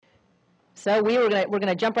So we're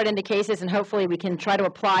gonna jump right into cases, and hopefully we can try to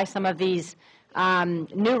apply some of these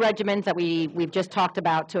new regimens that we've just talked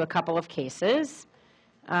about to a couple of cases.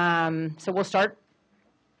 So we'll start.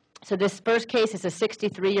 So this first case is a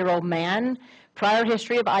 63-year-old man, prior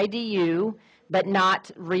history of IDU, but not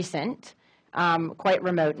recent, quite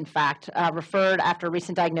remote, in fact, referred after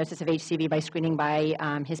recent diagnosis of HCV by screening by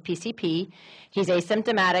his PCP. He's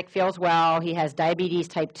asymptomatic, feels well. He has diabetes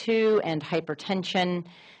type 2 and hypertension.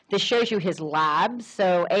 This shows you his labs.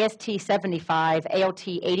 So AST 75, ALT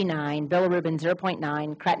 89, bilirubin 0.9,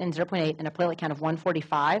 creatinine 0.8, and a platelet count of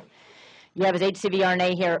 145. You have his HCV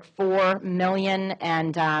RNA here at 4 million,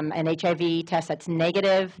 and an HIV test that's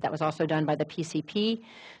negative. That was also done by the PCP.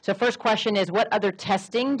 So first question is, what other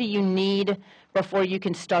testing do you need before you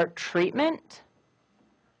can start treatment?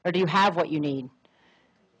 Or do you have what you need?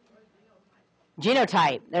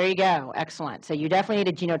 Genotype. There you go. Excellent. So you definitely need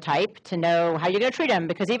a genotype to know how you're going to treat him,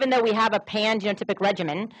 because even though we have a pan-genotypic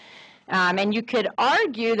regimen, and you could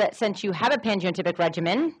argue that since you have a pan-genotypic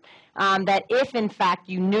regimen, that if, in fact,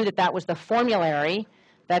 you knew that that was the formulary,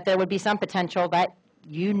 that there would be some potential that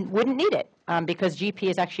you wouldn't need it, because GP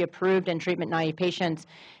is actually approved in treatment-naive patients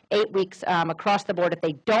 8 weeks across the board if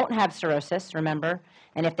they don't have cirrhosis, remember,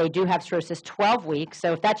 and if they do have cirrhosis, 12 weeks.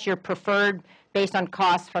 So if that's your preferred based on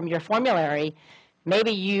costs from your formulary,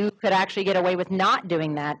 maybe you could actually get away with not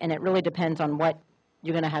doing that, and it really depends on what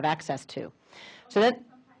you're going to have access to. So that.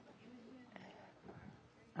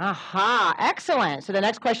 Aha, excellent. So the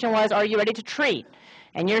next question was, are you ready to treat?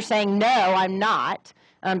 And you're saying, no, I'm not,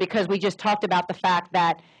 because we just talked about the fact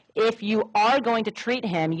that if you are going to treat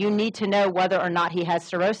him, you need to know whether or not he has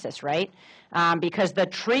cirrhosis, right? Because the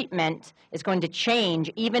treatment is going to change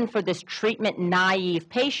even for this treatment-naive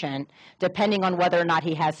patient, depending on whether or not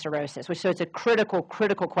he has cirrhosis. So it's a critical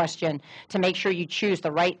question to make sure you choose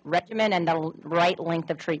the right regimen and the right length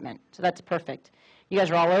of treatment. So that's perfect. You guys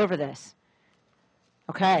are all over this.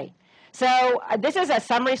 Okay, so this is a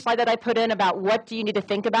summary slide that I put in about what do you need to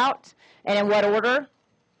think about and in what order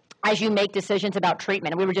as you make decisions about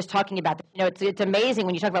treatment. And we were just talking about that. You know, it's amazing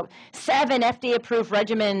when you talk about 7 FDA-approved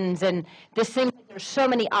regimens, and this seems like there's so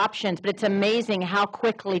many options, but it's amazing how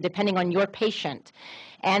quickly, depending on your patient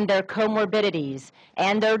and their comorbidities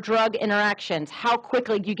and their drug interactions, how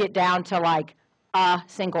quickly you get down to like a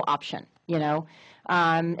single option, you know.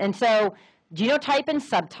 And so genotype and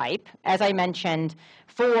subtype, as I mentioned,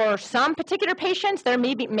 for some particular patients, there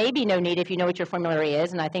may be no need if you know what your formulary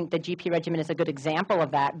is, and I think the GP regimen is a good example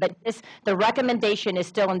of that. But the recommendation is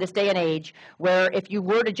still in this day and age where if you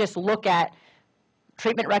were to just look at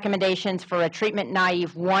treatment recommendations for a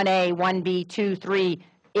treatment-naive 1A, 1B, 2, 3,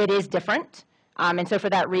 it is different. And so for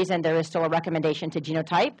that reason, there is still a recommendation to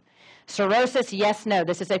genotype. Cirrhosis, yes, no.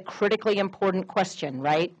 This is a critically important question,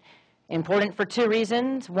 right? Important for 2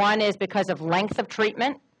 reasons. One is because of length of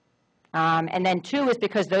treatment, and then 2 is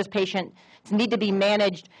because those patients need to be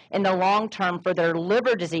managed in the long term for their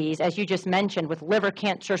liver disease, as you just mentioned, with liver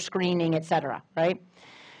cancer screening, et cetera, right?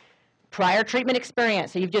 Prior treatment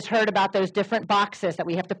experience. So you've just heard about those different boxes that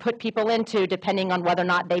we have to put people into depending on whether or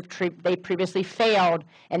not they've previously failed.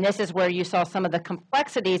 And this is where you saw some of the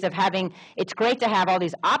complexities of having, it's great to have all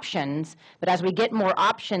these options, but as we get more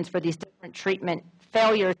options for these different treatment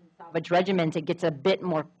failures, regimens, it gets a bit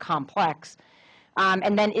more complex.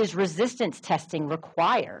 And then is resistance testing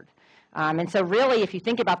required? And so really, if you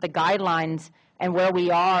think about the guidelines and where we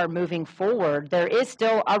are moving forward, there is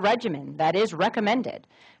still a regimen that is recommended,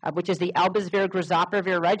 which is the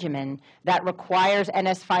Elbasvir-Grazoprevir regimen that requires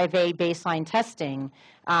NS5A baseline testing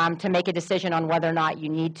to make a decision on whether or not you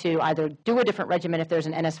need to either do a different regimen if there's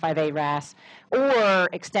an NS5A RAS or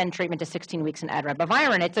extend treatment to 16 weeks and add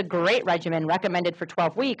ribavirin. It's a great regimen recommended for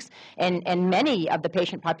 12 weeks in many of the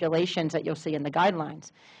patient populations that you'll see in the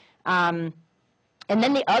guidelines. And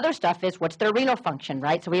then the other stuff is what's their renal function,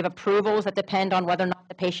 right? So we have approvals that depend on whether or not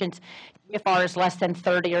the patient's GFR is less than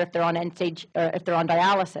 30 or if they're on end stage or if they're on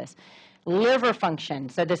dialysis. Liver function.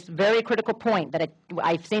 So this very critical point that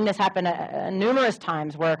I've seen this happen numerous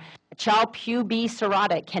times where a Child-Pugh B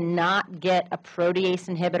cirrhotic cannot get a protease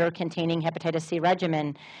inhibitor containing hepatitis C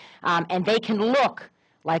regimen, and they can look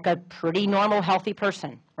like a pretty normal, healthy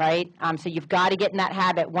person, right? So you've got to get in that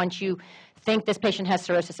habit once you think this patient has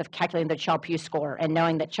cirrhosis of calculating the Child-Pugh score and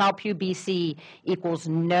knowing that Child-Pugh BC equals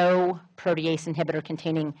no protease inhibitor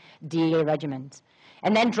containing DAA regimens.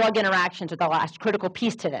 And then drug interactions are the last critical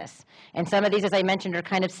piece to this. And some of these, as I mentioned, are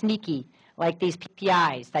kind of sneaky, like these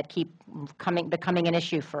PPIs that keep becoming an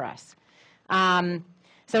issue for us.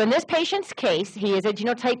 So in this patient's case, he is a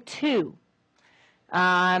genotype 2.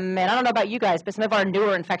 And I don't know about you guys, but some of our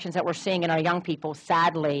newer infections that we're seeing in our young people,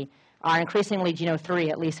 sadly, are increasingly Geno 3,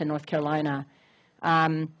 at least in North Carolina.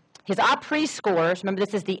 His OPRI scores, remember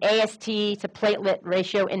this is the AST to platelet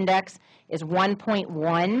ratio index, is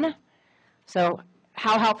 1.1. So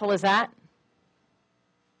how helpful is that?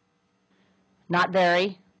 Not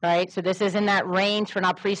very, right? So this is in that range for an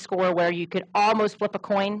OPRI score where you could almost flip a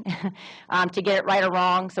coin to get it right or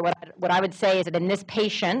wrong. So what I would say is that in this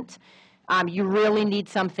patient, you really need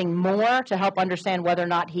something more to help understand whether or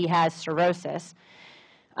not he has cirrhosis.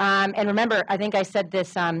 And remember, I think I said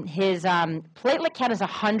this, his platelet count is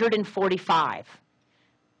 145.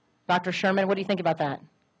 Dr. Sherman, what do you think about that?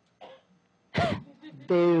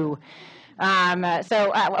 Boo. When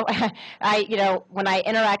I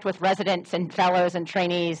interact with residents and fellows and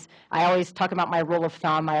trainees, I always talk about my rule of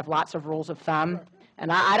thumb. I have lots of rules of thumb.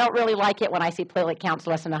 And I don't really like it when I see platelet counts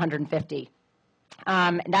less than 150.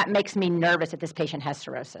 That makes me nervous that this patient has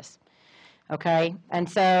cirrhosis. Okay, and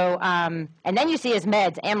so, and then you see his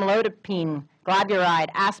meds, amlodipine, glyburide,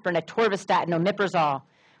 aspirin, atorvastatin, omeprazole.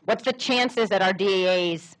 What's the chances that our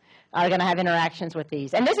DAAs are going to have interactions with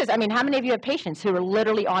these? And this is, how many of you have patients who are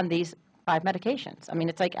literally on these 5 medications?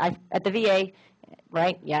 It's like at the VA,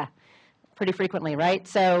 right? Yeah, pretty frequently, right?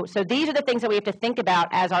 So these are the things that we have to think about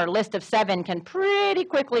as our list of 7 can pretty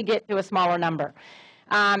quickly get to a smaller number.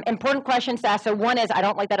 Important questions to ask. So one is, I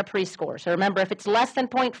don't like that OPRI score. So remember, if it's less than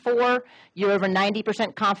 0.4, you're over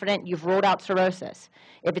 90% confident you've ruled out cirrhosis.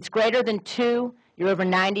 If it's greater than 2, you're over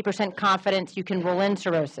 90% confidence you can rule in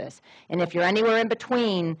cirrhosis. And if you're anywhere in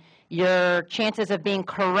between, your chances of being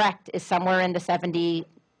correct is somewhere in the 70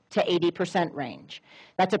 to 80% range.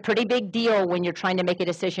 That's a pretty big deal when you're trying to make a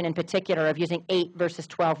decision in particular of using 8 versus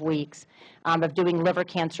 12 weeks, of doing liver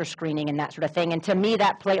cancer screening and that sort of thing. And to me,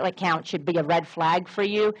 that platelet count should be a red flag for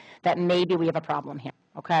you that maybe we have a problem here,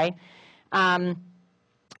 okay? And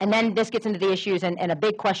then this gets into the issues, and a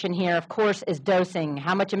big question here, of course, is dosing.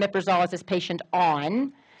 How much omeprazole is this patient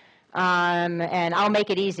on? And I'll make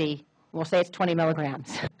it easy. We'll say it's 20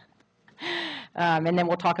 milligrams. And then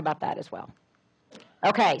we'll talk about that as well.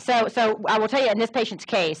 Okay, so I will tell you in this patient's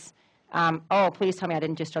case, please tell me I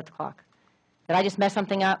didn't just start the clock. Did I just mess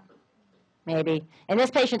something up? Maybe. In this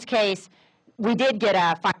patient's case, we did get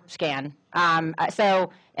a fiber scan.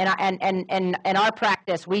 So in our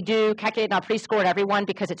practice, we do calculate our pre-score in everyone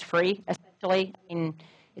because it's free, essentially.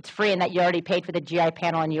 It's free in that you already paid for the GI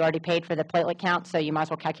panel and you already paid for the platelet count, so you might as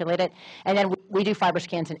well calculate it. And then we do fiber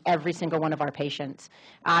scans in every single one of our patients.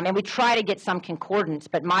 And we try to get some concordance,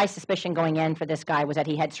 but my suspicion going in for this guy was that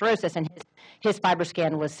he had cirrhosis, and his fiber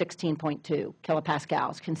scan was 16.2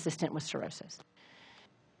 kilopascals, consistent with cirrhosis.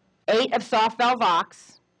 8 of soft valve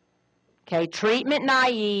ox, okay, treatment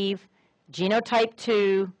naive, genotype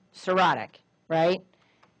 2, cirrhotic, right?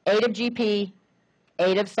 8 of GP,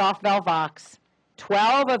 8 of soft valve ox,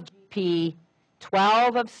 12 of GP,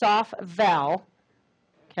 12 of soft vel,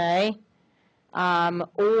 okay,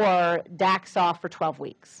 or DAC-SOF for 12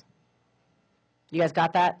 weeks. You guys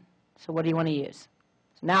got that? So what do you want to use?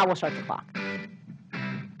 So now we'll start the clock.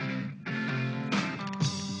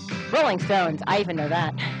 Rolling Stones, I even know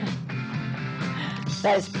that.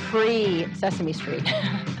 That is pre-Sesame Street.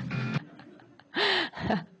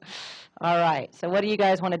 All right, so what do you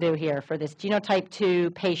guys want to do here for this genotype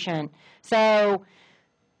 2 patient? So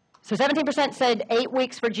 17% said 8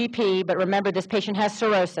 weeks for GP, but remember this patient has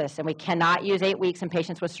cirrhosis, and we cannot use 8 weeks in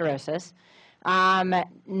patients with cirrhosis.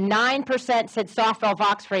 9% said soft valve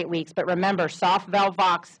ox for 8 weeks, but remember soft valve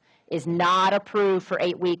ox is not approved for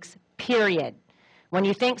 8 weeks, period. When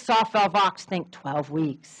you think soft valve ox, think 12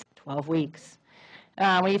 weeks, 12 weeks.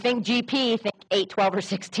 When you think GP, think 8, 12, or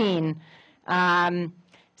 16.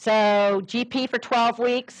 So GP for 12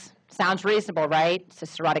 weeks, sounds reasonable, right? It's a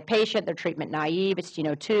cirrhotic patient, they're treatment naive, it's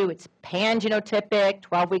Geno 2, it's pan-genotypic,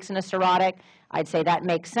 12 weeks in a cirrhotic. I'd say that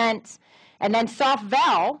makes sense. And then soft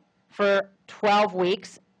vel for 12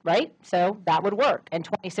 weeks, right? So that would work. And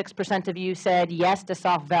 26% of you said yes to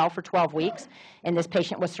soft vel for 12 weeks in this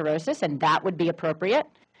patient with cirrhosis, and that would be appropriate.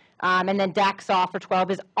 And then DAC-SOF for 12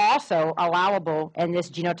 is also allowable in this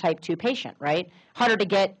genotype 2 patient, right? Harder to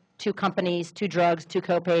get, 2 companies, 2 drugs, 2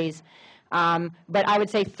 copays. But I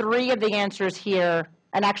would say 3 of the answers here,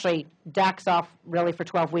 and actually DAC-SOF really for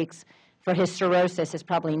 12 weeks for his cirrhosis is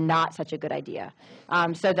probably not such a good idea.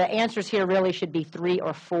 So the answers here really should be 3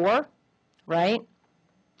 or 4, right?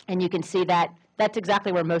 And you can see that that's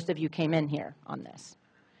exactly where most of you came in here on this.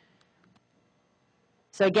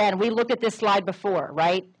 So again, we looked at this slide before,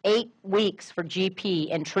 right? 8 weeks for GP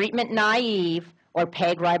in treatment naive or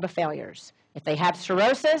PEG ribofailures. If they have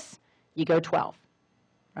cirrhosis, you go 12,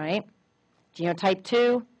 right? Genotype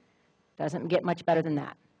 2 doesn't get much better than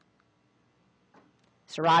that.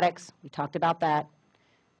 Cirrhotics, we talked about that.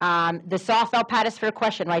 The soft Hepatitis for a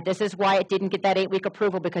question, right? This is why it didn't get that 8-week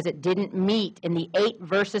approval, because it didn't meet in the 8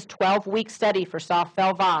 versus 12-week study for soft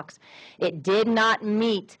Velvox. It did not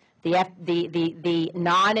meet the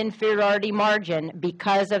non-inferiority margin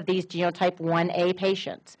because of these genotype 1A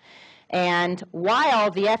patients. And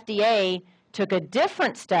while the FDA took a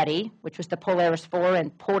different study, which was the Polaris 4,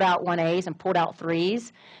 and pulled out 1As and pulled out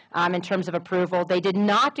 3s in terms of approval, they did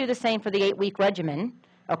not do the same for the 8-week regimen,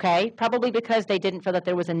 okay? Probably because they didn't feel that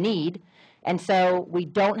there was a need. And so we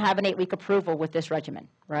don't have an 8-week approval with this regimen,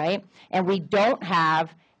 right? And we don't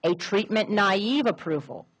have a treatment-naive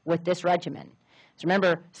approval with this regimen. So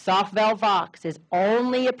remember, soft Velvox is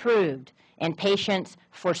only approved in patients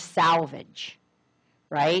for salvage,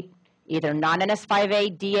 right? Either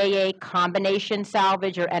non-NS5A, DAA, combination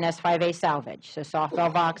salvage, or NS5A salvage. So soft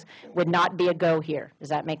Velvox would not be a go here. Does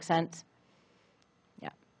that make sense? Yeah.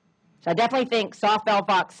 So I definitely think soft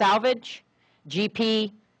Velvox salvage,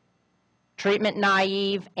 GP, treatment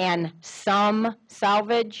naive, and some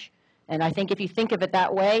salvage. And I think if you think of it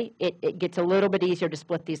that way, it gets a little bit easier to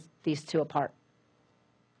split these two apart.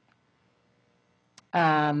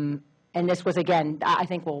 And this was, again, I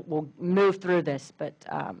think we'll move through this, but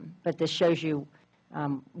this shows you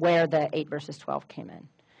where the 8 versus 12 came in.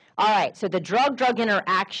 All right, so the drug-drug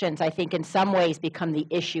interactions, I think, in some ways become the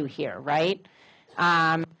issue here, right?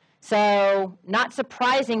 So not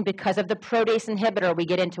surprising, because of the protease inhibitor, we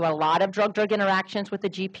get into a lot of drug-drug interactions with the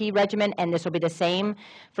GP regimen, and this will be the same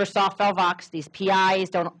for soft Velvox. These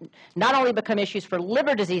PIs don't not only become issues for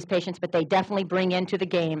liver disease patients, but they definitely bring into the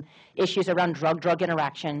game issues around drug-drug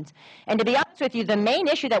interactions. And to be honest with you, the main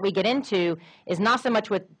issue that we get into is not so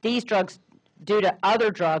much what these drugs do to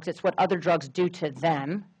other drugs, it's what other drugs do to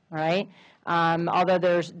them, right? Although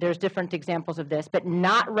there's different examples of this, but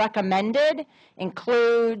not recommended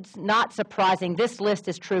includes, not surprising, this list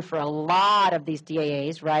is true for a lot of these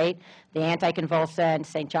DAAs, right? The anticonvulsant,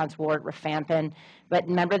 St. John's wort, rifampin, but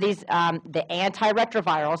remember these, the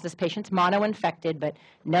antiretrovirals, this patient's monoinfected, but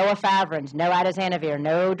no efavirenz, no atazanavir,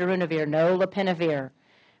 no darunavir, no lopinavir.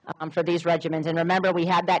 For these regimens. And remember, we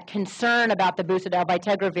had that concern about the boosted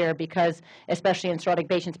elbictegravir, because, especially in cirrhotic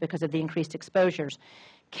patients, because of the increased exposures.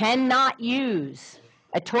 Cannot use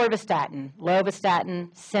atorvastatin, lovastatin,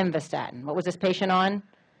 simvastatin. What was this patient on?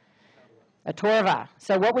 Atorva.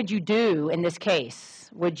 So what would you do in this case?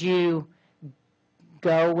 Would you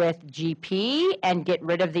go with GP and get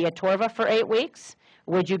rid of the atorva for 8 weeks?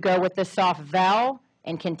 Would you go with the soft Vel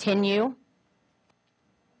and continue?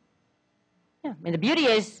 Yeah, I mean, the beauty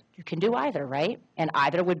is you can do either, right? And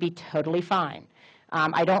either would be totally fine.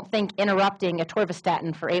 I don't think interrupting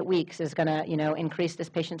atorvastatin for 8 weeks is going to, increase this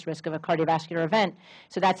patient's risk of a cardiovascular event.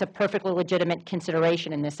 So that's a perfectly legitimate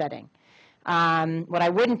consideration in this setting. What I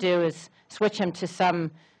wouldn't do is switch him to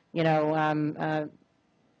some,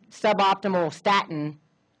 suboptimal statin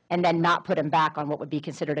and then not put him back on what would be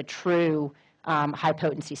considered a true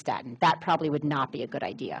high-potency statin. That probably would not be a good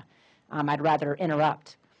idea. I'd rather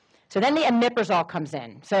interrupt. So then the omeprazole comes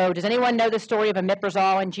in. So does anyone know the story of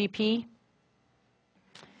omeprazole and GP?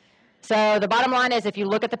 So the bottom line is, if you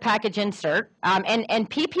look at the package insert, and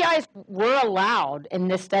PPIs were allowed in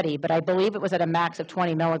this study, but I believe it was at a max of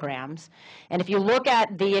 20 milligrams. And if you look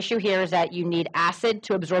at the issue here is that you need acid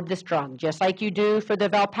to absorb this drug, just like you do for the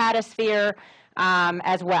Velpatisphere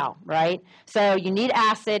as well, right? So you need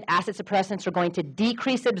acid. Acid suppressants are going to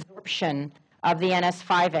decrease absorption of the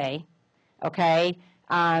NS5A, okay?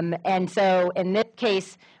 And so in this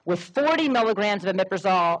case, with 40 milligrams of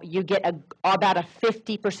omeprazole, you get about a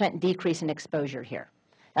 50% decrease in exposure here.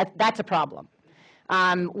 That's a problem.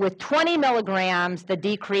 With 20 milligrams, the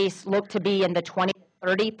decrease looked to be in the 20 to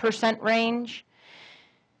 30% range.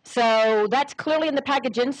 So that's clearly in the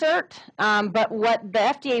package insert, but what the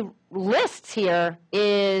FDA lists here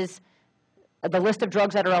is the list of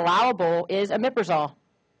drugs that are allowable is omeprazole,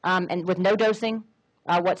 and with no dosing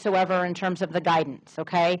whatsoever in terms of the guidance,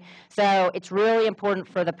 okay? So it's really important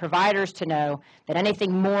for the providers to know that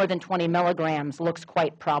anything more than 20 milligrams looks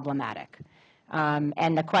quite problematic.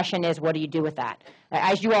 And the question is, what do you do with that?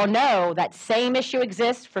 As you all know, that same issue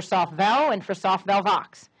exists for soft Vel and for soft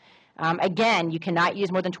Velvox. Again, you cannot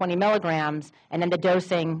use more than 20 milligrams, and then the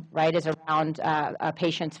dosing, right, is around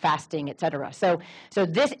patients fasting, et cetera. So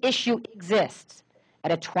this issue exists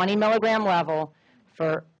at a 20 milligram level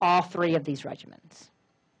for all 3 of these regimens.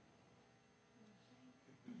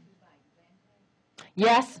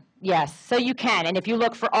 Yes. So you can, and if you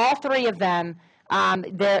look for all 3 of them,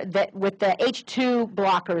 with the H2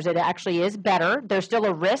 blockers, it actually is better. There's still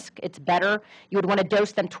a risk. It's better. You would want to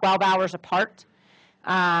dose them 12 hours apart.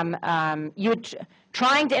 Trying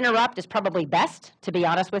to interrupt is probably best, to be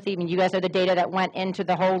honest with you. I mean, you guys know the data that went into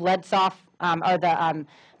the whole lead-soft, or the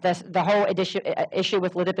whole issue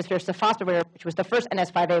with lead-liposphere sofosbuvir, which was the first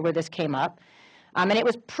NS5A where this came up. And it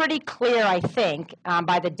was pretty clear, I think,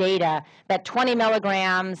 by the data that 20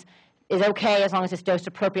 milligrams is okay as long as it's dosed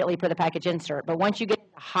appropriately per the package insert. But once you get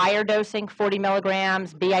into higher dosing, 40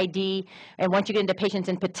 milligrams, BID, and once you get into patients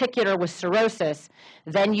in particular with cirrhosis,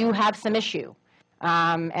 then you have some issue.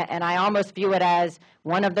 And I almost view it as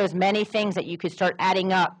one of those many things that you could start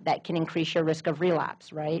adding up that can increase your risk of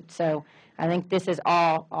relapse, right? So I think this is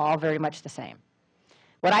all very much the same.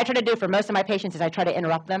 What I try to do for most of my patients is I try to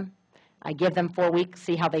interrupt them. I give them 4 weeks,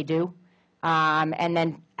 see how they do, and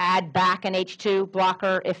then add back an H2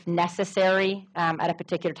 blocker if necessary at a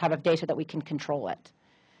particular time of day so that we can control it.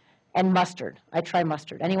 And mustard. I try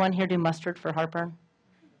mustard. Anyone here do mustard for heartburn?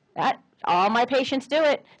 All my patients do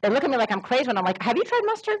it. They look at me like I'm crazy when I'm like, have you tried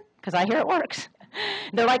mustard? Because I hear it works.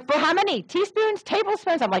 They're like, for how many? Teaspoons,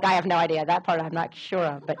 tablespoons? I'm like, I have no idea. That part I'm not sure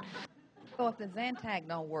of. But So if the Zantac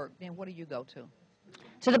don't work, then what do you go to?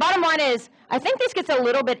 so the bottom line is, I think this gets a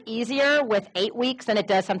little bit easier with 8 weeks than it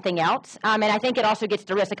does something else. And I think it also gets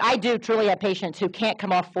the risk. Like I do truly have patients who can't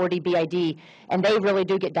come off 40 BID, and they really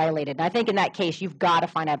do get dilated. And I think in that case, you've got to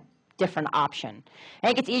find a different option. I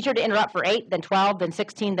think it's easier to interrupt for 8 than 12 than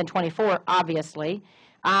 16 than 24, obviously.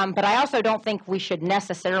 But I also don't think we should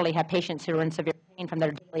necessarily have patients who are in severe pain from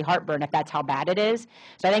their daily heartburn if that's how bad it is.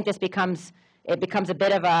 So I think this becomes a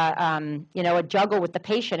bit of a juggle with the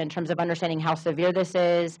patient in terms of understanding how severe this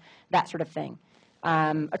is, that sort of thing.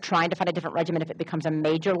 Trying to find a different regimen if it becomes a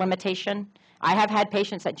major limitation. I have had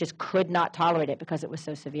patients that just could not tolerate it because it was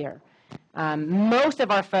so severe. Most of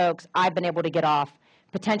our folks I've been able to get off,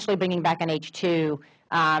 potentially bringing back an H2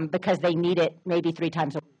 because they need it maybe 3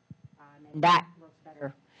 times a week. And that works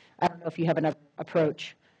better. I don't know if you have another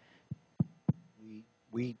approach.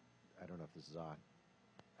 We I don't know if this is on.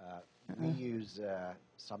 We use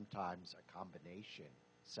sometimes a combination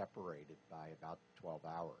separated by about 12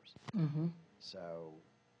 hours. Mm-hmm. So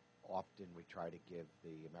often we try to give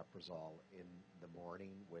the omeprazole in the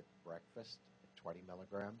morning with breakfast at 20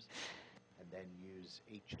 milligrams and then use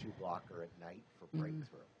H2 blocker at night for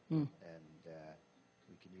breakthrough. Mm. And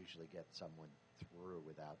we can usually get someone through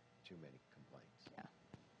without too many complaints. Yeah,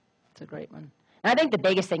 that's a great one. And I think the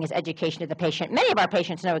biggest thing is education of the patient. Many of our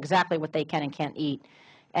patients know exactly what they can and can't eat.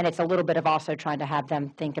 And it's a little bit of also trying to have them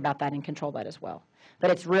think about that and control that as well.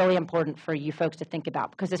 But it's really important for you folks to think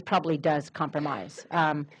about because this probably does compromise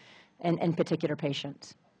in particular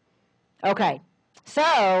patients. Okay,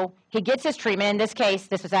 so he gets his treatment. In this case,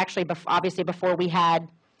 this was actually obviously before we had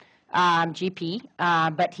GP,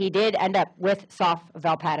 but he did end up with soft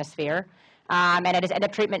valpatosphere. And at his end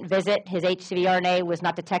of treatment visit, his HCV RNA was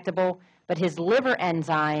not detectable, but his liver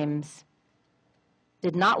enzymes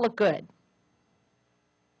did not look good.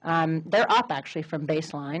 They're up, actually, from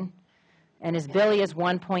baseline, and his Billy is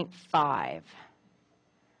 1.5.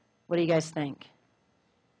 What do you guys think?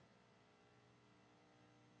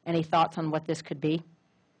 Any thoughts on what this could be?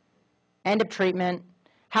 End of treatment.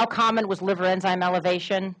 How common was liver enzyme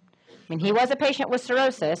elevation? I mean, he was a patient with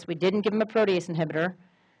cirrhosis. We didn't give him a protease inhibitor.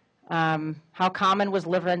 How common was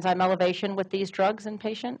liver enzyme elevation with these drugs in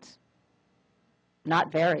patients?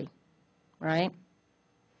 Not very, right?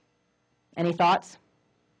 Any thoughts?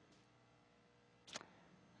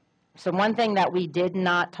 So one thing that we did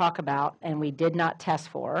not talk about and we did not test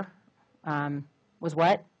for was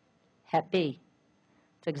what? Hep B.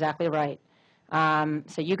 That's exactly right.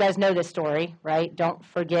 So you guys know this story, right? Don't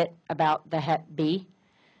forget about the Hep B.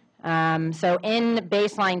 So in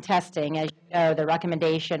baseline testing, as you know, the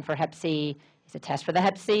recommendation for Hep C is to test for the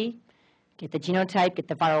Hep C, get the genotype, get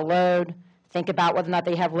the viral load, think about whether or not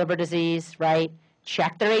they have liver disease, right?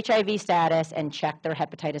 Check their HIV status and check their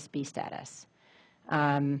hepatitis B status.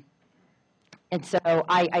 And so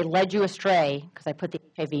I led you astray because I put the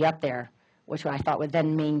HIV up there, which I thought would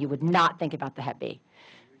then mean you would not think about the Hep B.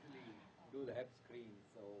 We usually do the Hep screen,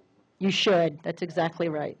 so... You should. That's exactly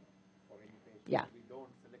right. For any patient, Yeah. we don't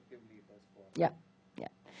selectively test for... Yeah.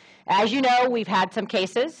 As you know, we've had some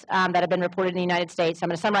cases that have been reported in the United States. I'm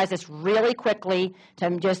going to summarize this really quickly.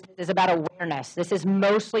 This is about awareness. This is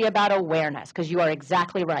mostly about awareness because you are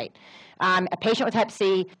exactly right. A patient with Hep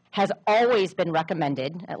C has always been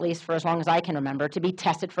recommended, at least for as long as I can remember, to be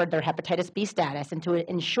tested for their hepatitis B status and to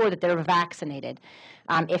ensure that they're vaccinated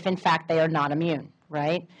if, in fact, they are not immune,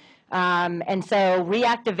 right? And so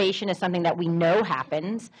reactivation is something that we know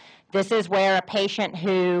happens. This is where a patient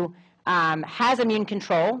who has immune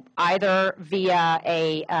control, either via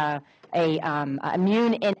a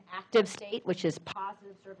immune inactive state, which is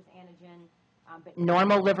positive surface antigen but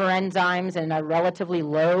normal liver enzymes and a relatively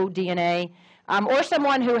low DNA, or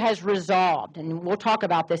someone who has resolved, and we'll talk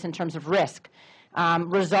about this in terms of risk.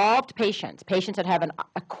 Resolved patients that have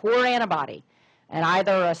a core antibody, and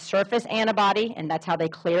either a surface antibody, and that's how they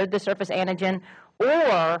cleared the surface antigen,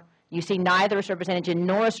 or you see neither a surface antigen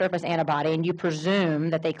nor a surface antibody, and you presume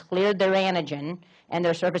that they cleared their antigen and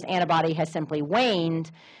their surface antibody has simply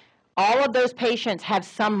waned. All of those patients have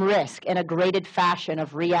some risk in a graded fashion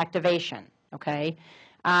of reactivation, okay?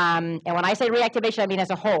 And when I say reactivation, I mean as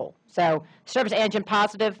a whole. So surface antigen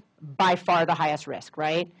positive, by far the highest risk,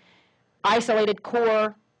 right? Isolated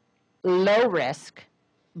core, low risk,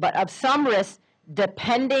 but of some risk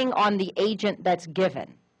depending on the agent that's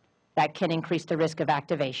given. That can increase the risk of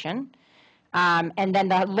activation. And then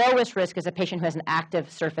the lowest risk is a patient who has an active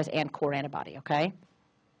surface and core antibody, okay?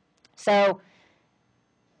 So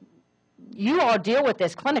you all deal with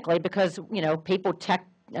this clinically because, people check,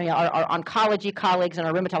 our oncology colleagues and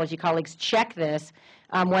our rheumatology colleagues check this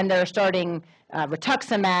when they're starting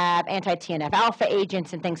rituximab, anti-TNF alpha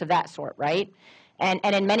agents, and things of that sort, right? And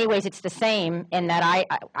in many ways, it's the same in that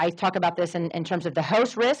I talk about this in terms of the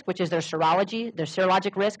host risk, which is their serology, their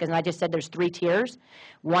serologic risk, and I just said there's 3 tiers.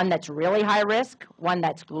 One that's really high risk, one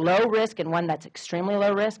that's low risk, and one that's extremely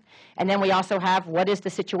low risk. And then we also have, what is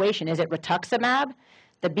the situation? Is it rituximab,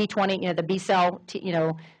 the B20, the B-cell,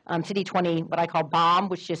 CD20, what I call bomb,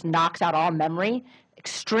 which just knocks out all memory,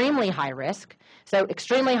 extremely high risk. So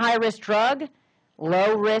extremely high risk drug,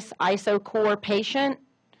 low risk isocore patient,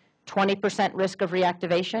 20% risk of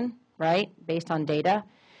reactivation, right, based on data.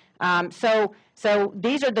 So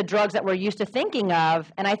these are the drugs that we're used to thinking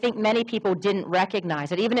of, and I think many people didn't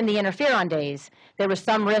recognize that even in the interferon days, there was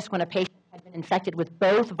some risk when a patient had been infected with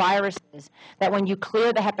both viruses, that when you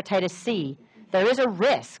clear the hepatitis C, there is a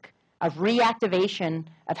risk of reactivation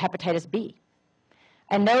of hepatitis B.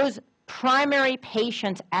 And those primary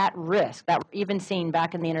patients at risk that were even seen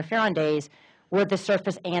back in the interferon days were the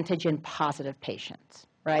surface antigen positive patients,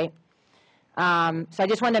 right? So I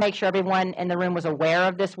just wanted to make sure everyone in the room was aware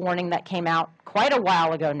of this warning that came out quite a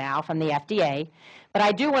while ago now from the FDA. But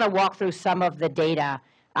I do want to walk through some of the data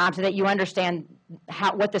so that you understand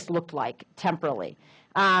what this looked like temporally.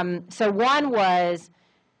 So one was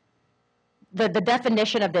the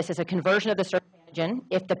definition of this is a conversion of the surface antigen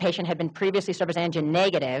if the patient had been previously surface antigen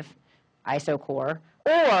negative, isocore,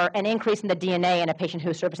 or an increase in the DNA in a patient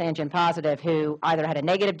who's surface antigen positive who either had a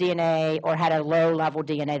negative DNA or had a low-level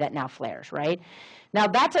DNA that now flares, right? Now,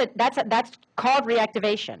 that's called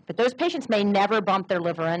reactivation, but those patients may never bump their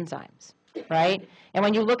liver enzymes, right? And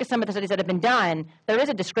when you look at some of the studies that have been done, there is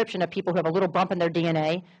a description of people who have a little bump in their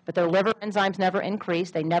DNA, but their liver enzymes never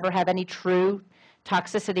increase, they never have any true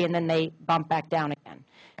toxicity, and then they bump back down again.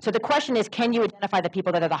 So the question is, can you identify the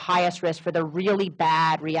people that are the highest risk for the really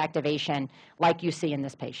bad reactivation like you see in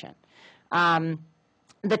this patient?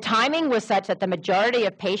 The timing was such that the majority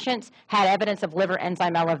of patients had evidence of liver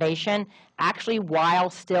enzyme elevation actually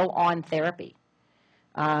while still on therapy,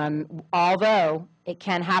 although it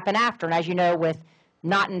can happen after. And as you know, with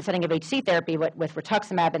not in the setting of HC therapy, but with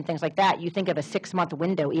rituximab and things like that, you think of a 6-month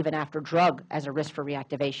window even after drug as a risk for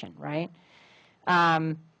reactivation, right?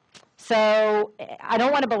 So I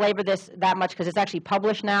don't want to belabor this that much because it's actually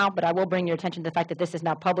published now, but I will bring your attention to the fact that this is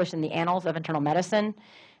now published in the Annals of Internal Medicine.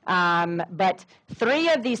 But 3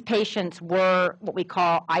 of these patients were what we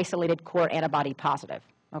call isolated core antibody positive,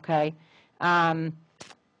 okay?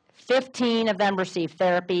 15 of them received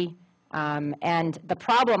therapy, and the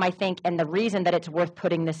problem, I think, and the reason that it's worth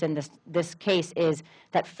putting this in this case is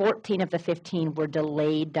that 14 of the 15 were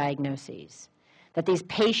delayed diagnoses, that these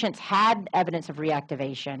patients had evidence of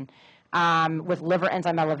reactivation with liver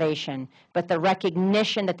enzyme elevation, but the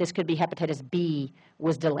recognition that this could be hepatitis B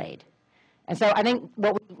was delayed. And so I think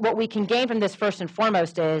what we can gain from this first and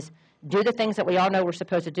foremost is do the things that we all know we're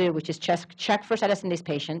supposed to do, which is check for status in these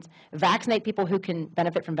patients, vaccinate people who can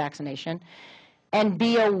benefit from vaccination, and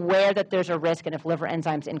be aware that there's a risk, and if liver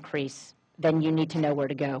enzymes increase, then you need to know where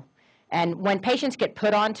to go. And when patients get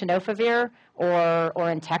put on tenofovir or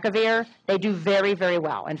entecavir, they do very, very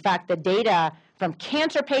well. In fact, the data from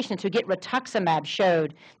cancer patients who get rituximab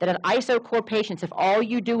showed that in isocore patients, if all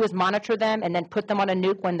you do is monitor them and then put them on a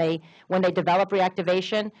nuke when they develop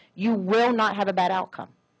reactivation, you will not have a bad outcome,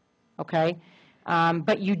 okay?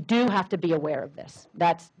 But you do have to be aware of this.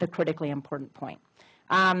 That's the critically important point.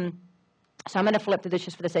 So I'm going to flip through this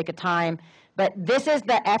just for the sake of time. But this is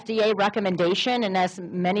the FDA recommendation, and as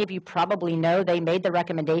many of you probably know, they made the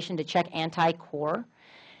recommendation to check anti-core.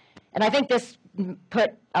 And I think this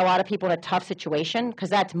put a lot of people in a tough situation because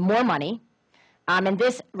that's more money. And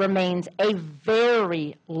this remains a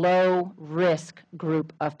very low-risk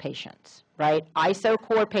group of patients, right?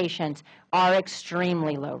 ISO-core patients are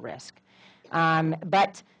extremely low risk.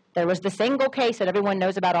 But there was the single case that everyone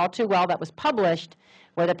knows about all too well that was published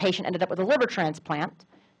where the patient ended up with a liver transplant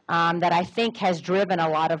that I think has driven a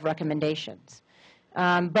lot of recommendations.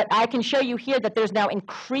 But I can show you here that there's now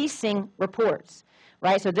increasing reports,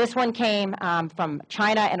 right? So this one came from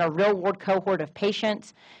China and a real-world cohort of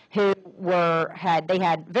patients who had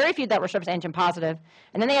very few that were surface antigen positive,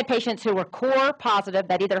 and then they had patients who were core positive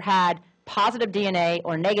that either had positive DNA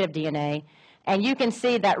or negative DNA, and you can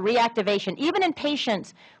see that reactivation, even in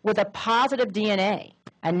patients with a positive DNA,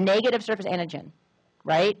 a negative surface antigen,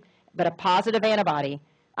 right, but a positive antibody,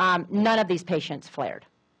 none of these patients flared,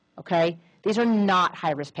 okay? These are not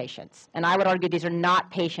high-risk patients, and I would argue these are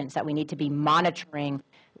not patients that we need to be monitoring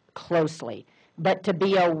closely, but to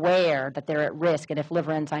be aware that they're at risk, and if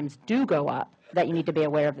liver enzymes do go up, that you need to be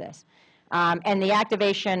aware of this. And the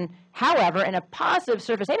activation, however, in a positive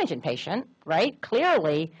surface antigen patient, right,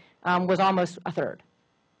 clearly was almost a third,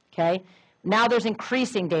 okay? Now there's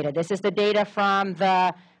increasing data. This is the data from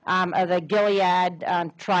the Gilead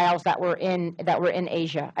trials that were in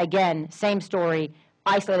Asia. Again, same story,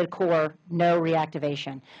 isolated core, no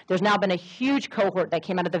reactivation. There's now been a huge cohort that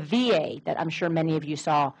came out of the VA that I'm sure many of you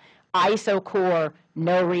saw. ISO core,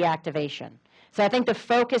 no reactivation. So I think the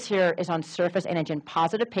focus here is on surface antigen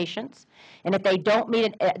positive patients, and if they don't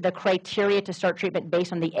meet the criteria to start treatment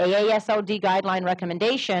based on the AASLD guideline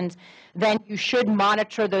recommendations, then you should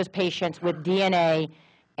monitor those patients with DNA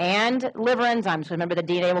and liver enzymes. Remember, the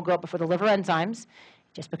DNA will go up before the liver enzymes.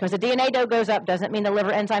 Just because the DNA goes up doesn't mean the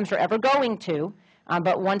liver enzymes are ever going to,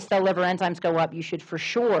 but once the liver enzymes go up, you should for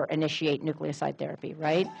sure initiate nucleoside therapy,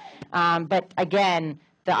 right? But again,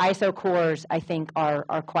 the ISO cores, I think, are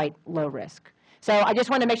quite low risk. So I just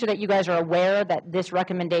want to make sure that you guys are aware that this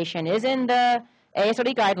recommendation is in the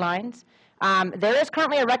AASLD guidelines. There is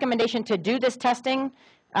currently a recommendation to do this testing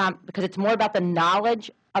because it's more about the knowledge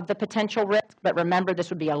of the potential risk, but remember, this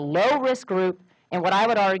would be a low-risk group, and what I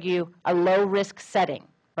would argue, a low-risk setting,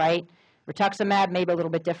 right? Rituximab may be a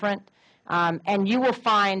little bit different. And you will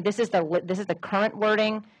find, this is the current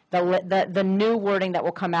wording, the new wording that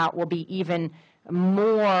will come out will be even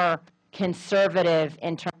more conservative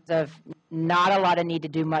in terms of not a lot of need to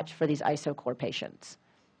do much for these ISO-core patients.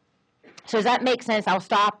 So does that make sense? I'll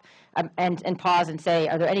stop and pause and say,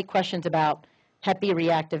 are there any questions about Hep B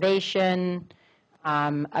reactivation,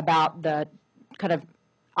 about the kind of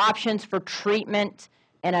options for treatment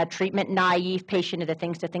in a treatment-naive patient, are the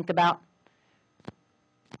things to think about?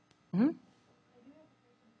 Mm-hmm.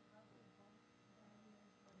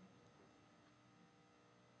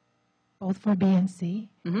 Both for B and C,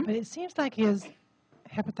 Mm-hmm. but it seems like his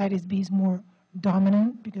hepatitis B is more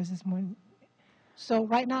dominant because it's more. So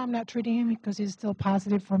right now I'm not treating him because he's still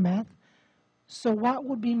positive for meth. So what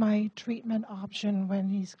would be my treatment option when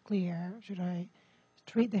he's clear? Should I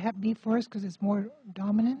treat the Hep B first because it's more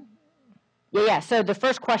dominant? Yeah. So the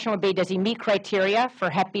first question would be, does he meet criteria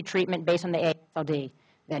for Hep B treatment based on the ASLD?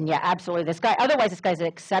 Then yeah, absolutely. Otherwise, this guy's at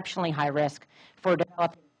exceptionally high risk for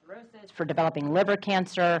developing cirrhosis, for developing liver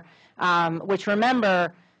cancer, which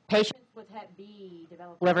remember, patients with Hep B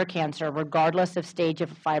develop liver cancer regardless of stage of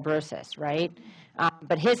fibrosis, right?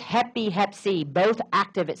 But his Hep B, Hep C, both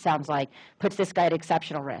active, it sounds like, puts this guy at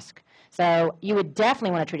exceptional risk. So you would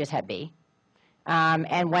definitely want to treat his Hep B.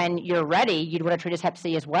 And when you're ready, you'd want to treat his Hep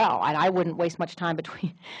C as well. And I wouldn't waste much time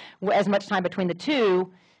between the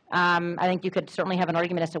two. I think you could certainly have an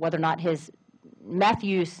argument as to whether or not his meth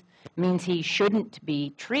use means he shouldn't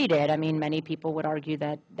be treated. I mean, many people would argue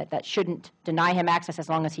that shouldn't deny him access as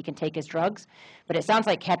long as he can take his drugs. But it sounds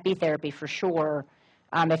like Hep B therapy for sure,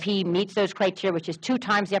 if he meets those criteria, which is 2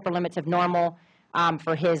 times the upper limits of normal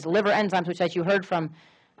for his liver enzymes, which, as you heard from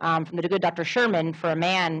the good Dr. Sherman, for a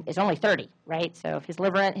man is only 30, right? So if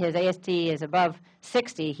his AST is above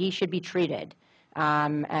 60, he should be treated.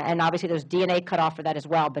 And obviously there's DNA cutoff for that as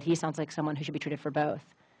well, but he sounds like someone who should be treated for both.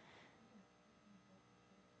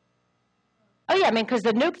 Oh yeah, I mean, because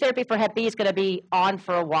the nuke therapy for Hep B is going to be on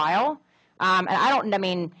for a while. And I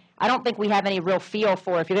don't think we have any real feel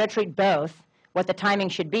for, if you're going to treat both, what the timing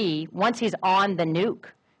should be. Once he's on the nuke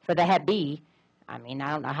for the Hep B, I mean,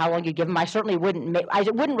 I don't know how long you give him. I certainly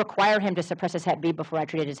wouldn't require him to suppress his Hep B before I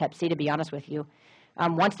treated his Hep C, to be honest with you.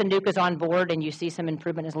 Once the nuke is on board and you see some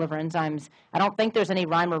improvement in his liver enzymes, I don't think there's any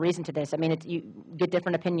rhyme or reason to this. I mean, you get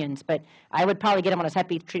different opinions, but I would probably get him on his Hep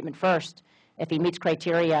B treatment first if he meets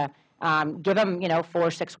criteria. Give him, 4 or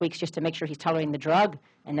 6 weeks just to make sure he's tolerating the drug,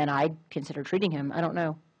 and then I'd consider treating him. I don't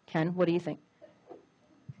know. Ken, what do you think?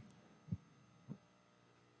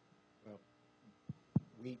 Well,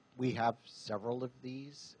 We have several of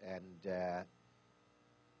these, and a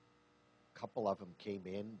couple of them came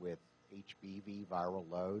in with HBV viral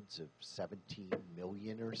loads of 17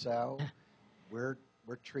 million or so. We're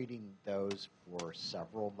treating those for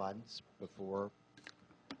several months before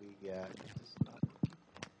we. You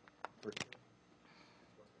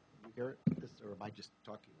hear this, or am I just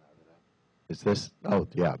talking loud enough? Is this? Oh,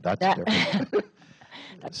 yeah, that's different.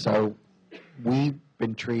 So we've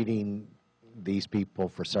been treating these people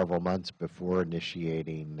for several months before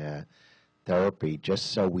initiating therapy,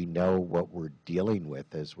 just so we know what we're dealing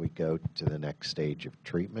with as we go to the next stage of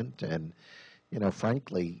treatment. And, you know,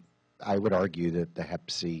 frankly, I would argue that the Hep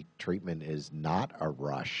C treatment is not a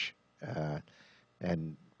rush,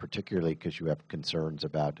 and particularly because you have concerns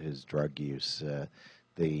about his drug use.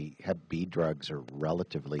 The Hep B drugs are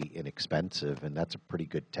relatively inexpensive, and that's a pretty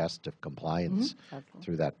good test of compliance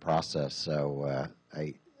through that process. So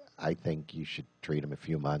I think you should treat them a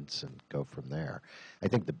few months and go from there. I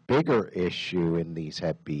think the bigger issue in these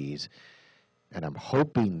Hep Bs, and I'm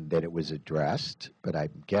hoping that it was addressed, but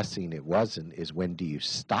I'm guessing it wasn't, is when do you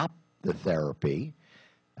stop the therapy?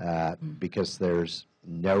 Because there's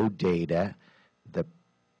no data. The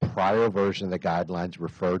prior version of the guidelines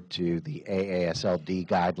referred to the AASLD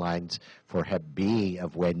guidelines for Hep B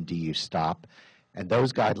of when do you stop. And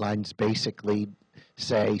those guidelines basically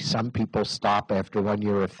say some people stop after 1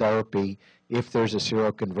 year of therapy if there's a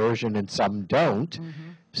seroconversion and some don't.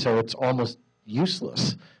 So it's almost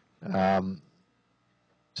useless.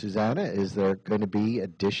 Susanna, is there going to be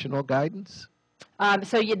additional guidance?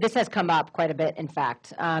 This has come up quite a bit, in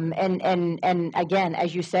fact. And again,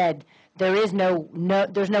 as you said, there's no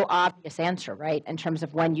obvious answer, right, in terms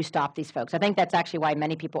of when you stop these folks. I think that's actually why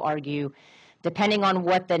many people argue, depending on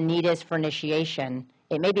what the need is for initiation,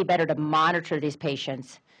 it may be better to monitor these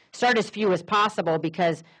patients, start as few as possible,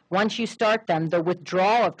 because once you start them, the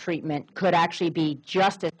withdrawal of treatment could actually be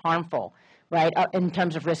just as harmful, right, in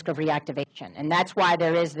terms of risk of reactivation. And that's why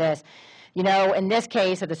there is this, you know, in this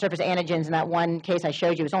case of the surface antigens, in that one case I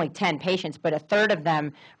showed you, it was only 10 patients, but a third of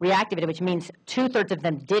them reactivated, which means 2/3 of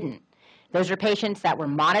them didn't. Those are patients that were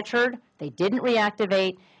monitored, they didn't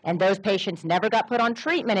reactivate, and those patients never got put on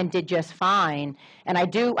treatment and did just fine. And I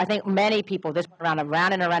think many people, this went around and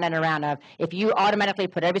around and around of, if you automatically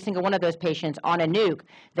put every single one of those patients on a nuke,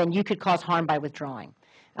 then you could cause harm by withdrawing.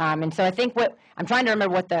 And so I think I'm trying to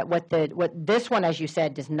remember what this one, as you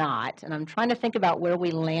said, does not, and I'm trying to think about where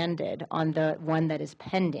we landed on the one that is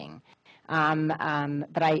pending.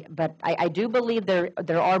 But I do believe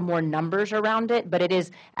there are more numbers around it, but it is,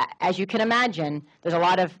 as you can imagine, there's a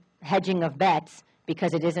lot of hedging of bets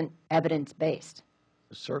because it isn't evidence-based.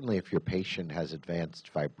 Certainly if your patient has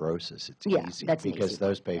advanced fibrosis, it's easy, because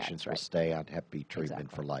those patients will stay on Hep B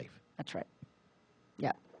treatment for life. That's right.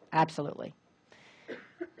 Yeah, absolutely.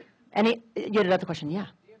 You had another question? Yeah.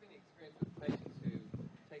 Do you have any experience with patients who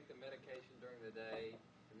take the medication during the day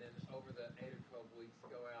and then over the 8 or 12 weeks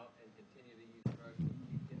go out and continue to use drugs and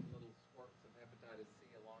keep getting little spurts of hepatitis C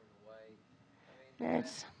along the way? I mean,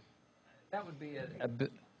 that would be a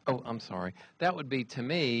bit. Oh, I'm sorry. That would be, to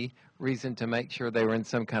me, reason to make sure they were in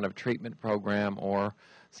some kind of treatment program or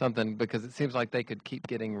something, because it seems like they could keep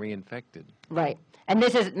getting reinfected. Right. And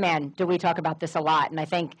this is, do we talk about this a lot? And I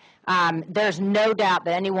think there's no doubt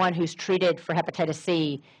that anyone who's treated for hepatitis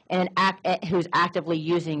C and who's actively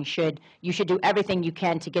using you should do everything you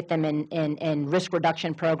can to get them in risk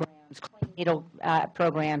reduction programs, clean needle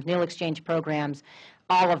programs, needle exchange programs,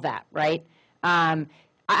 all of that, right? I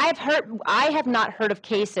have not heard of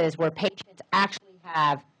cases where patients actually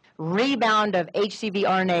have rebound of HCV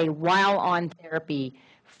RNA while on therapy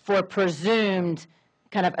for presumed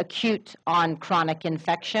kind of acute on chronic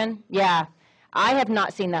infection. Yeah, I have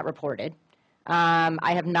not seen that reported.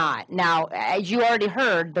 I have not. Now, as you already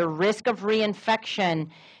heard, the risk of reinfection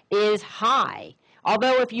is high.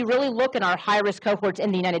 Although if you really look in our high-risk cohorts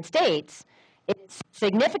in the United States, it's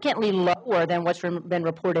significantly lower than what's been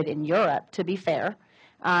reported in Europe, to be fair.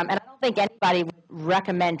 And I don't think anybody would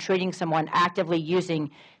recommend treating someone actively using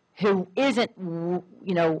who isn't,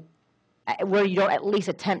 where you don't at least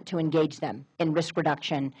attempt to engage them in risk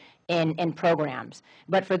reduction in programs.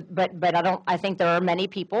 But I think there are many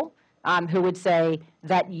people who would say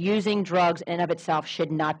that using drugs in and of itself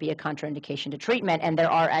should not be a contraindication to treatment. And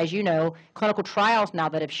there are, as you know, clinical trials now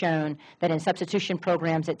that have shown that in substitution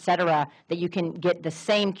programs, et cetera, that you can get the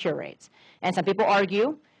same cure rates. And some people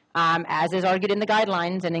argue, as is argued in the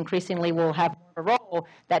guidelines, and increasingly will have more of a role,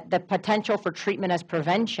 that the potential for treatment as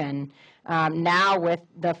prevention, now with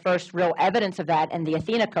the first real evidence of that in the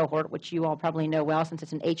Athena cohort, which you all probably know well since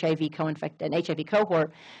it's an HIV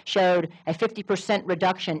cohort, showed a 50%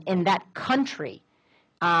 reduction in that country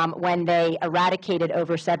when they eradicated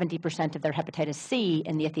over 70% of their hepatitis C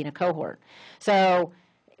in the Athena cohort. So,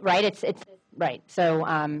 right, it's right. So,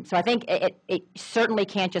 so I think it certainly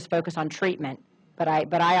can't just focus on treatment, but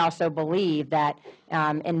I also believe that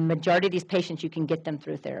in majority of these patients, you can get them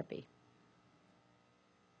through therapy.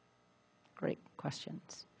 Great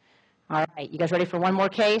questions. All right, you guys ready for one more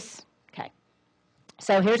case? Okay.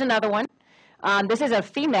 So here's another one. This is a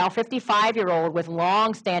female, 55-year-old with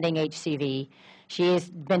long-standing HCV. She's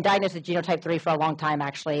been diagnosed with genotype 3 for a long time,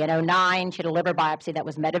 actually. In 2009, she had a liver biopsy that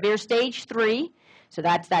was Medivir stage 3. So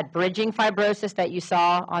that's that bridging fibrosis that you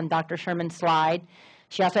saw on Dr. Sherman's slide.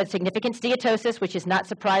 She also had significant steatosis, which is not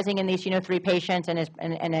surprising in these Geno3 patients,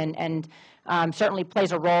 and certainly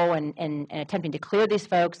plays a role in attempting to clear these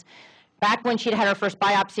folks. Back when she'd had her first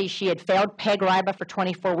biopsy, she had failed PEG-RIBA for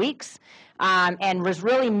 24 weeks and was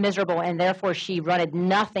really miserable, and therefore she wanted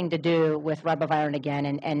nothing to do with ribavirin again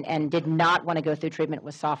and did not want to go through treatment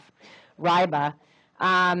with soft RIBA.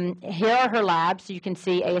 Here are her labs. So you can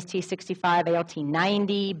see AST 65, ALT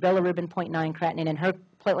 90, bilirubin 0.9, creatinine, and her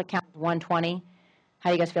platelet count is 120.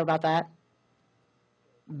 How do you guys feel about that?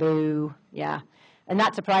 Boo, yeah. And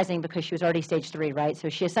not surprising because she was already stage 3, right? So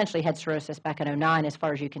she essentially had cirrhosis back in 2009 as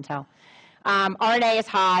far as you can tell. RNA is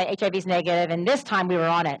high, HIV is negative, and this time we were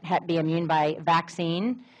on it, Hep B immune by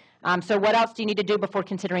vaccine. So what else do you need to do before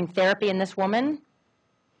considering therapy in this woman?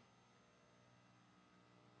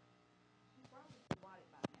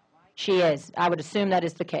 She is. I would assume that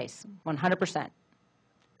is the case, 100%.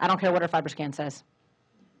 I don't care what her FibroScan says.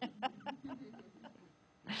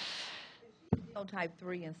 Type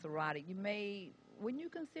 3 and cirrhotic, wouldn't you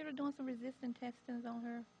consider doing some resistant testings on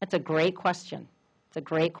her? That's a great question. It's a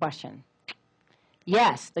great question.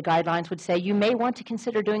 Yes, the guidelines would say you may want to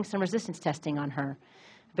consider doing some resistance testing on her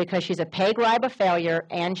because she's a PEG-RIBA failure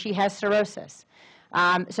and she has cirrhosis.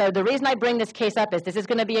 So the reason I bring this case up is this is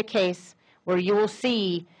going to be a case where you will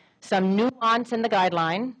see some nuance in the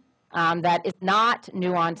guideline that is not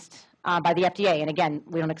nuanced by the FDA. And again,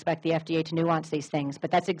 we don't expect the FDA to nuance these things, but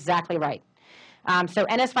that's exactly right. So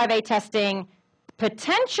NS5A testing,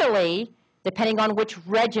 potentially, depending on which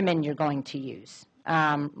regimen you're going to use,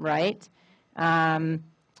 right?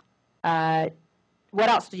 What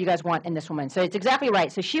else do you guys want in this woman? So it's exactly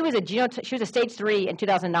right. So she was a stage 3 in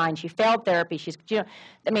 2009. She failed therapy.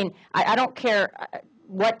 I don't care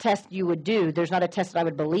what test you would do. There's not a test that I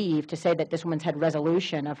would believe to say that this woman's had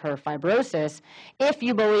resolution of her fibrosis if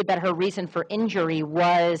you believe that her reason for injury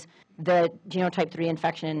was the genotype 3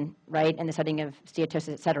 infection, right, in the setting of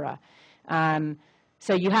steatosis, et cetera.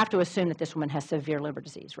 So you have to assume that this woman has severe liver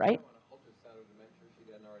disease, right?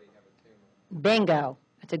 Bingo.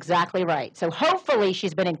 That's exactly right. So hopefully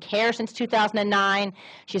she's been in care since 2009.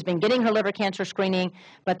 She's been getting her liver cancer screening,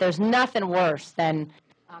 but there's nothing worse than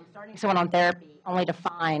starting someone on therapy only to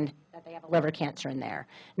find that they have a liver cancer in there.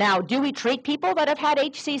 Now, do we treat people that have had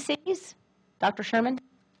HCCs, Dr. Sherman?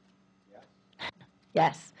 Yes.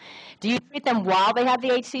 Yes. Do you treat them while they have the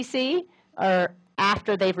HCC or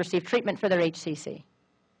after they've received treatment for their HCC?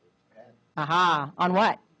 Aha. On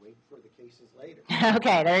what? Wait for the cases later.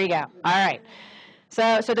 Okay, there you go. All right.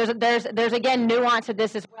 So there's again nuance to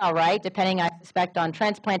this as well, right? Depending, I suspect, on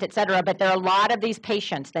transplant, et cetera. But there are a lot of these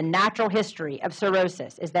patients. The natural history of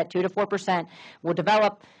cirrhosis is that 2 to 4% will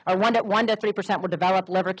develop, or 1 to 3% will develop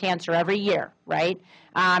liver cancer every year, right?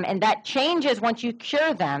 And that changes once you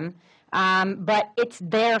cure them. But it's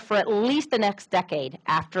there for at least the next decade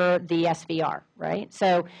after the SVR, right?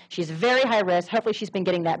 So she's very high risk. Hopefully she's been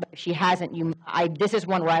getting that, but if she hasn't, this is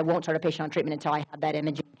one where I won't start a patient on treatment until I have that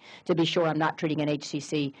imaging to be sure I'm not treating an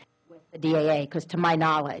HCC with the DAA, because to my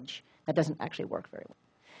knowledge, that doesn't actually work very well.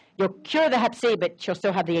 You'll cure the Hep C, but she'll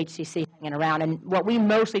still have the HCC hanging around. And what we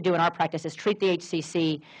mostly do in our practice is treat the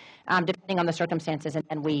HCC depending on the circumstances,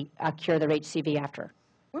 and we cure their HCV after.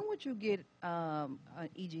 When would you get an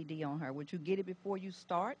EGD on her? Would you get it before you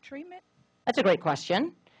start treatment? That's a great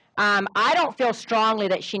question. I don't feel strongly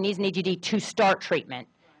that she needs an EGD to start treatment.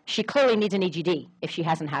 She clearly needs an EGD if she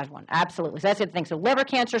hasn't had one. Absolutely. So that's the thing. So liver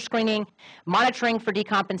cancer screening, monitoring for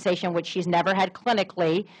decompensation, which she's never had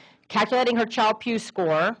clinically, calculating her Child-Pugh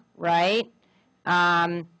score, right?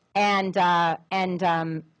 And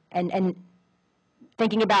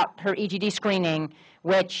thinking about her EGD screening,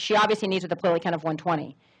 which she obviously needs with a platelet count of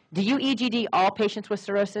 120. Do you EGD all patients with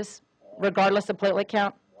cirrhosis, regardless of platelet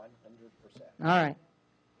count? 100%. All right.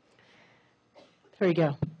 There you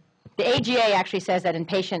go. The AGA actually says that in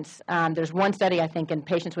patients, there's one study, I think, in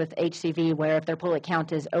patients with HCV where if their platelet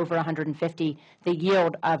count is over 150, the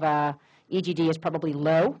yield of EGD is probably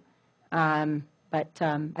low. But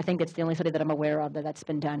I think that's the only study that I'm aware of that's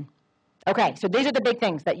been done. Okay, so these are the big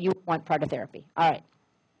things that you want prior to therapy. All right.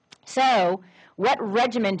 So what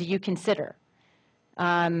regimen do you consider?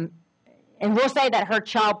 And we'll say that her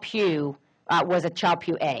Child-Pugh was a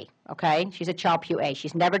Child-Pugh A, okay? She's a Child-Pugh A.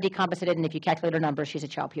 She's never decompensated, and if you calculate her numbers, she's a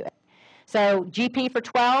Child-Pugh A. So GP for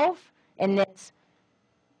 12, and this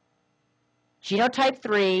genotype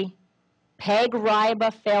 3,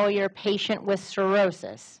 PEG-RIBA failure patient with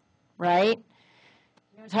cirrhosis, right?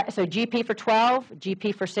 So GP for 12,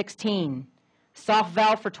 GP for 16, soft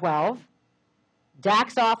valve for 12,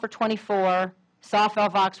 Daxoff for 24, soft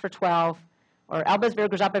valvox for 12, or Elbasvir,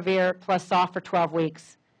 Grzopavir plus soft for 12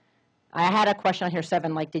 weeks. I had a question on here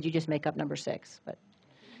 7, like, did you just make up number 6? But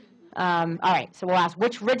all right, so we'll ask,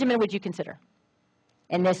 which regimen would you consider?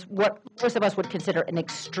 And this, what most of us would consider an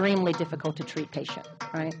extremely difficult to treat patient,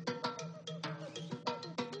 right?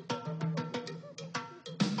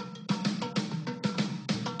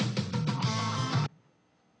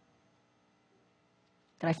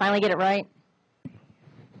 Did I finally get it right?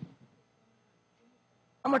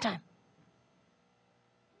 One more time.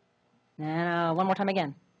 No, one more time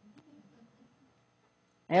again.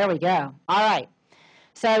 There we go. All right.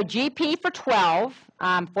 So GP for 12,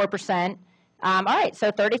 4%. All right,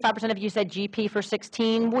 so 35% of you said GP for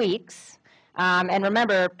 16 weeks. And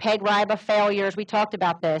remember, PEG-RIBA failures, we talked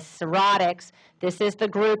about this, cirrhotics. This is the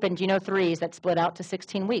group in Geno 3s that split out to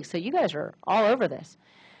 16 weeks. So you guys are all over this.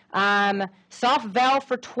 Soft valve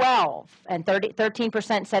for 12, and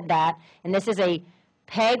 13% said that. And this is a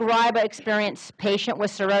PEG-RIBA experienced patient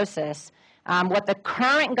with cirrhosis. What the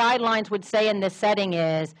current guidelines would say in this setting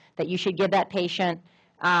is that you should give that patient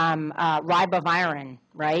ribavirin,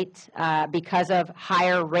 right, because of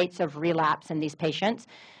higher rates of relapse in these patients.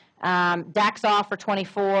 Daxoff for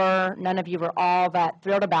 24, none of you were all that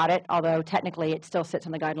thrilled about it, although technically it still sits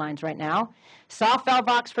on the guidelines right now. Soft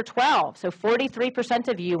valvox for 12, so 43%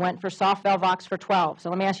 of you went for soft valvox for 12. So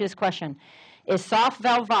let me ask you this question. Is soft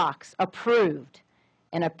valvox approved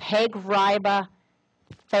in a PEG-RIBA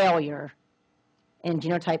failure in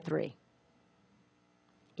genotype 3?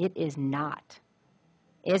 It is not.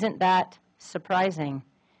 Isn't that surprising,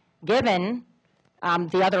 given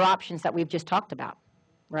the other options that we've just talked about,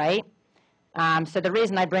 right? So the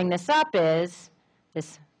reason I bring this up is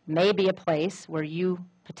this may be a place where you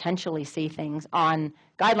potentially see things on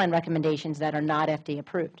guideline recommendations that are not FDA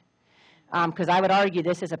approved. Because I would argue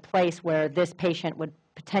this is a place where this patient would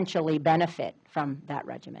potentially benefit from that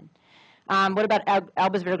regimen. What about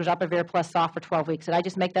Elbasvir, Grzopavir plus soft for 12 weeks? Did I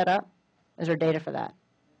just make that up? Is there data for that?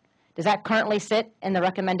 Does that currently sit in the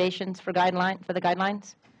recommendations for the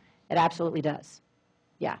guidelines? It absolutely does.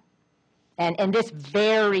 Yeah. And in this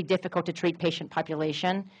very difficult to treat patient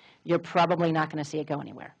population, you're probably not going to see it go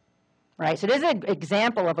anywhere. Right? So this is an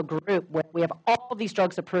example of a group where we have all these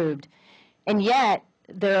drugs approved, and yet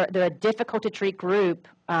they're a difficult to treat group,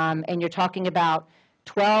 and you're talking about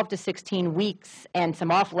 12 to 16 weeks and some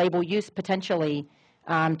off-label use potentially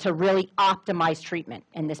to really optimize treatment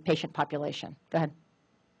in this patient population. Go ahead.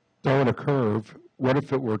 Throwing a curve, what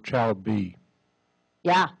if it were child B?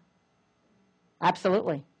 Yeah,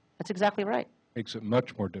 absolutely. That's exactly right. Makes it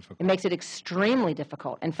much more difficult. It makes it extremely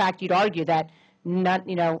difficult. In fact, you'd argue that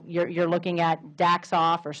you're looking at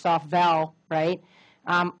Daxoff or soft val, right?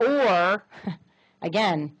 Or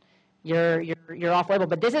again, you're off label.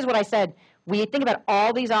 But this is what I said. We think about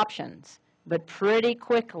all these options, but pretty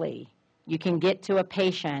quickly you can get to a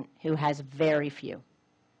patient who has very few,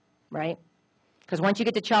 right? Because once you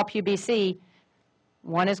get to Child-Pugh BC,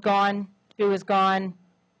 1 is gone, 2 is gone,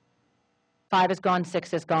 5 is gone,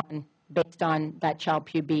 6 is gone, based on that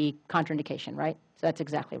Child-Pugh B contraindication, right? So that's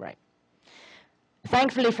exactly right.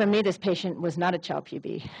 Thankfully for me, this patient was not a Child-Pugh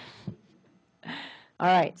B. All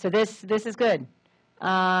right, so this is good.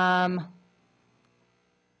 I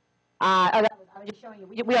was just showing you,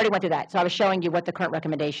 we already went through that, so I was showing you what the current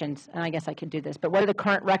recommendations, and I guess I could do this, but what are the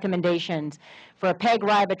current recommendations for a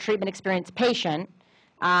PEG-RIBA treatment-experienced patient?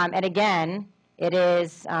 And again, it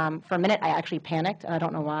is, for a minute, I actually panicked, and I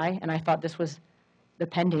don't know why, and I thought this was the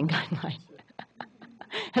pending guideline.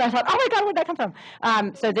 And I thought, oh my God, where'd that come from?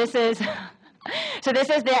 So this is the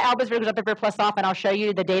Elbasvir, Grzopavir plus soft, and I'll show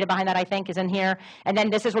you the data behind that, I think, is in here. And then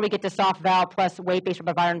this is where we get to soft val plus weight-based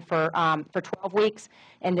ribavirin for 12 weeks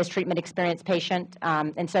in this treatment-experienced patient.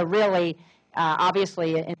 And so really,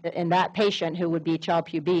 obviously, in that patient who would be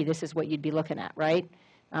Child-Pugh B, this is what you'd be looking at, right?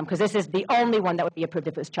 Because this is the only one that would be approved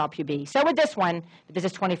if it was Child-Pugh B. So with this one, this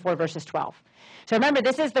is 24 versus 12. So remember,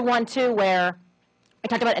 this is the one, too, where I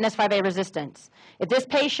talked about NS5A resistance. If this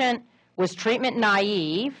patient was treatment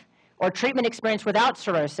naive or treatment experienced without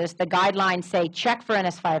cirrhosis, the guidelines say check for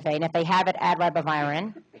NS5A, and if they have it, add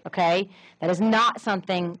ribavirin, okay? That is not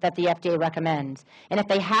something that the FDA recommends. And if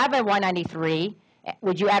they have a Y93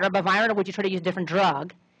 Would you add ribavirin, or would you try to use a different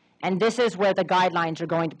drug? And this is where the guidelines are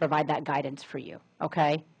going to provide that guidance for you,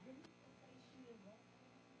 okay?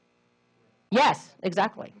 Yes,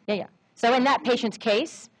 exactly. Yeah, yeah. So in that patient's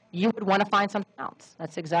case, you would want to find something else.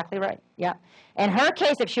 That's exactly right. Yeah. In her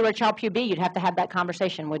case, if she were a child PUB, you'd have to have that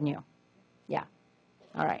conversation, wouldn't you? Yeah.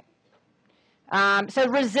 All right. So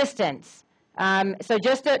resistance. So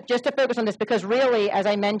just to focus on this, because really, as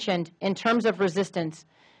I mentioned, in terms of resistance,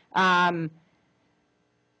 other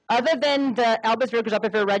than the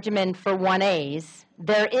Albus-Ribgers-Opivir regimen for 1As,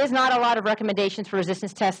 there is not a lot of recommendations for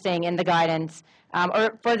resistance testing in the guidance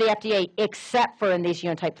or for the FDA, except for in these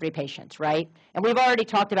genotype 3 patients, right? And we've already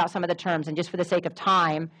talked about some of the terms, and just for the sake of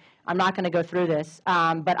time, I'm not going to go through this,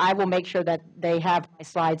 but I will make sure that they have my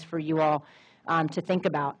slides for you all to think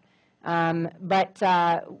about. But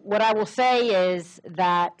what I will say is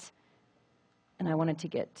that, and I wanted to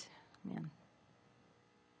get, man.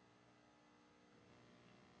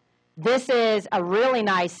 This is a really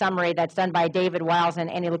nice summary that's done by David Wiles and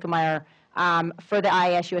Annie Lukemeyer for the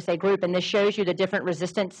IAS USA group, and this shows you the different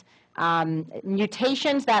resistance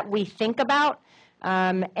mutations that we think about,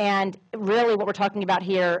 and really what we're talking about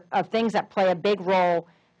here of things that play a big role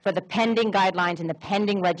for the pending guidelines and the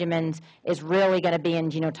pending regimens is really going to be in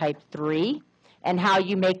genotype 3 and how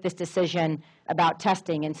you make this decision about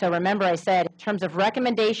testing. And so remember I said in terms of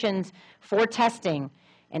recommendations for testing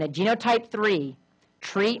in a genotype 3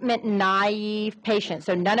 treatment-naive patient.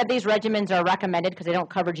 So none of these regimens are recommended because they don't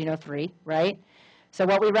cover Geno 3, right? So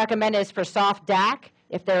what we recommend is for soft DAC,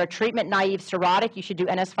 if they're a treatment-naive cirrhotic, you should do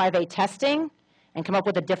NS5A testing and come up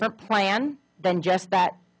with a different plan than just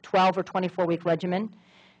that 12 or 24-week regimen.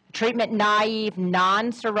 Treatment-naive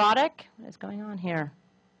non-cirrhotic, what is going on here?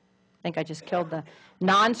 I think I just killed the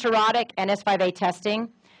non-cirrhotic NS5A testing.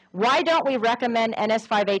 Why don't we recommend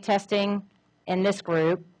NS5A testing in this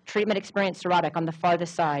group? Treatment-experienced cirrhotic on the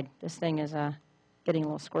farthest side. This thing is getting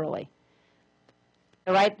a little squirrely.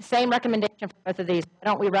 All right, same recommendation for both of these.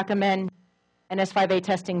 Why don't we recommend NS5A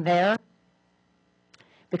testing there?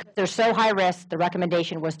 Because they're so high risk, the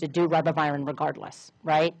recommendation was to do ribavirin regardless,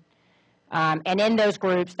 right? And in those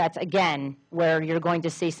groups, that's, again, where you're going to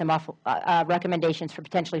see some recommendations for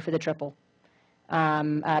potentially for the triple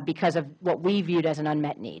because of what we viewed as an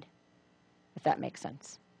unmet need, if that makes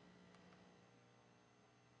sense.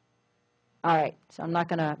 All right, so I'm not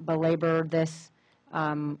going to belabor this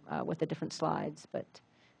with the different slides, but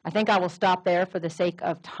I think I will stop there for the sake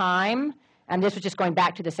of time. And this was just going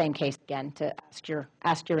back to the same case again to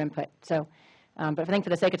ask your input. So, but I think for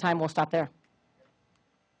the sake of time, we'll stop there.